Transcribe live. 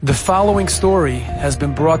The following story has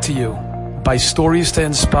been brought to you by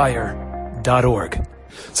StoriesToInspire.org.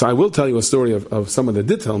 So I will tell you a story of someone that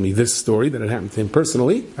did tell me this story, that it happened to him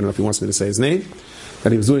personally. I don't know if he wants me to say his name.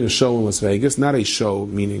 That he was doing a show in Las Vegas. Not a show,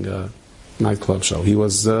 meaning a nightclub show. He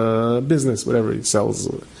was business, whatever he sells.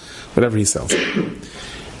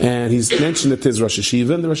 And he's mentioned it to his Rosh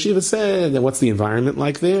Hashiva, and the Rosh Hashiva said, what's the environment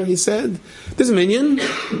like there? He said, there's a minyan,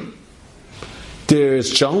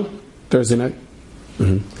 there's Shul, Thursday night.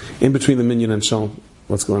 Mm-hmm. In between the minyan and Shul,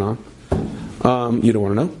 what's going on? You don't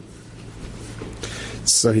want to know?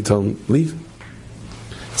 So he told him, leave.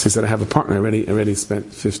 So he said, I have a partner. I already spent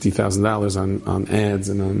 $50,000 on ads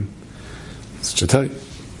and on... So I tell you,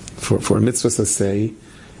 for a mitzvah to say,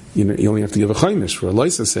 you only have to give a chaimish. For a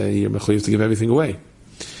loisa say, you're mechuyev to give everything away.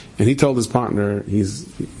 And he told his partner, he's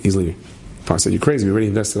leaving. The partner said, you're crazy, we already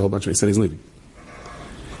invested a whole bunch of it. He said, he's leaving.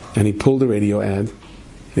 And he pulled the radio ad,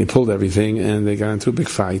 and he pulled everything, and they got into a big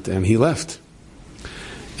fight, and he left.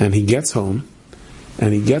 And he gets home,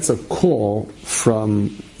 and he gets a call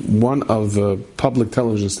from one of the public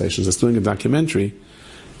television stations that's doing a documentary,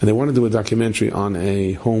 and they want to do a documentary on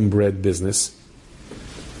a homebred business.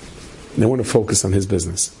 And they want to focus on his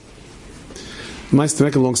business. Nice, to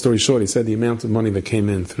make a long story short, he said the amount of money that came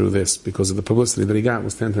in through this, because of the publicity that he got,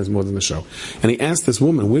 was 10 times more than the show. And he asked this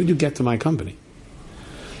woman, where did you get to my company?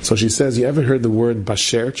 So she says, you ever heard the word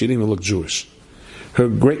Basher? She didn't even look Jewish. Her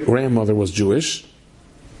great-grandmother was Jewish.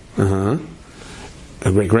 Her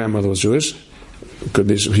great-grandmother was Jewish.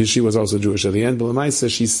 She was also Jewish at the end. But Lamaisa,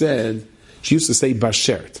 she said, she used to say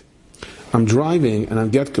Bashert. I'm driving,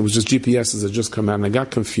 and it was just GPSs that just come out, and I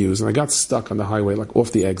got confused, and I got stuck on the highway, like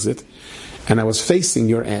off the exit, and I was facing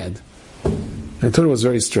your ad. And I thought it was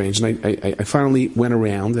very strange, and I finally went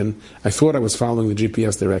around, and I thought I was following the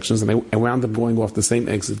GPS directions, and I wound up going off the same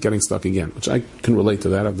exit, getting stuck again, which I can relate to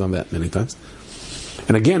that. I've done that many times.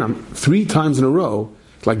 And again, I'm 3 times in a row,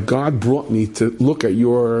 like God brought me to look at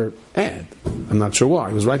your ad. I'm not sure why.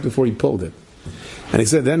 It was right before he pulled it. And he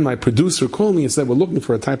said, then my producer called me and said, we're looking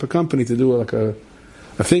for a type of company to do like a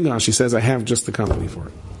thing on. She says, I have just the company for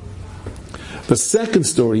it. The second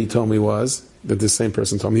story he told me was, that this same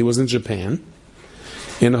person told me, he was in Japan,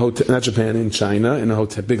 in a hotel, not Japan, in China, in a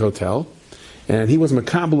hotel, big hotel, and he was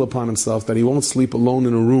makabel upon himself that he won't sleep alone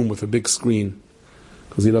in a room with a big screen,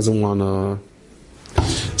 because he doesn't want to...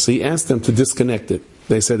 So he asked them to disconnect it.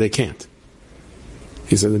 They said they can't.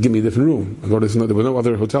 He said, give me a different room. There were no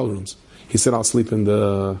other hotel rooms. He said, I'll sleep in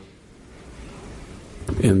the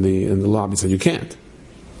lobby. He said, you can't.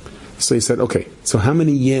 So he said, okay, so how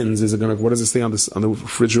many yens is it going to, what does it say on the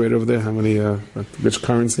refrigerator over there? How many, which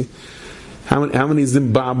currency? How many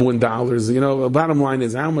Zimbabwean dollars? The bottom line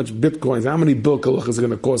is how much bitcoins, how many bilkalach is it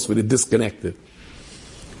going to cost for to disconnect it?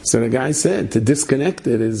 So the guy said, to disconnect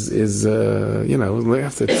it is it's a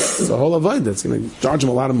whole avoid. That's going to charge him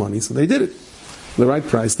a lot of money. So they did it. The right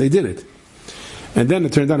price, they did it. And then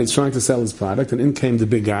it turned out he's trying to sell his product, and in came the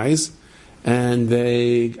big guys, and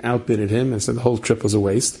they outbidded him and said the whole trip was a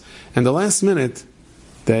waste. And the last minute,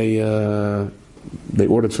 they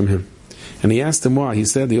ordered from him. And he asked them why. He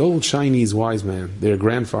said the old Chinese wise man, their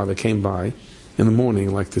grandfather, came by in the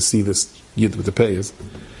morning, like to see this yid with the payers.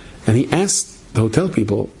 And he asked the hotel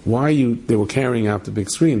people, they were carrying out the big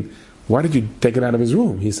screen, why did you take it out of his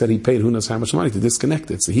room? He said he paid who knows how much money to disconnect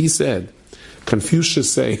it. So he said,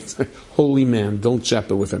 Confucius says, holy man, don't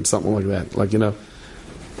chapter with him, something like that.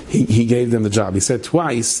 He gave them the job. He said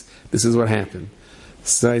twice, this is what happened.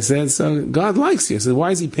 So I said, so God likes you. I said, why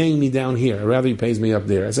is he paying me down here? I'd rather he pays me up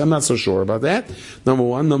there. I said, I'm not so sure about that. Number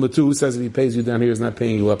one. Number two, who says if he pays you down here, he's not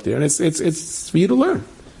paying you up there? And it's for you to learn.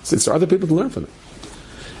 It's for other people to learn from it.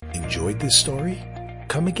 Enjoyed this story?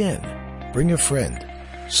 Come again. Bring a friend.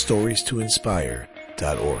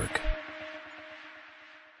 StoriesToInspire.org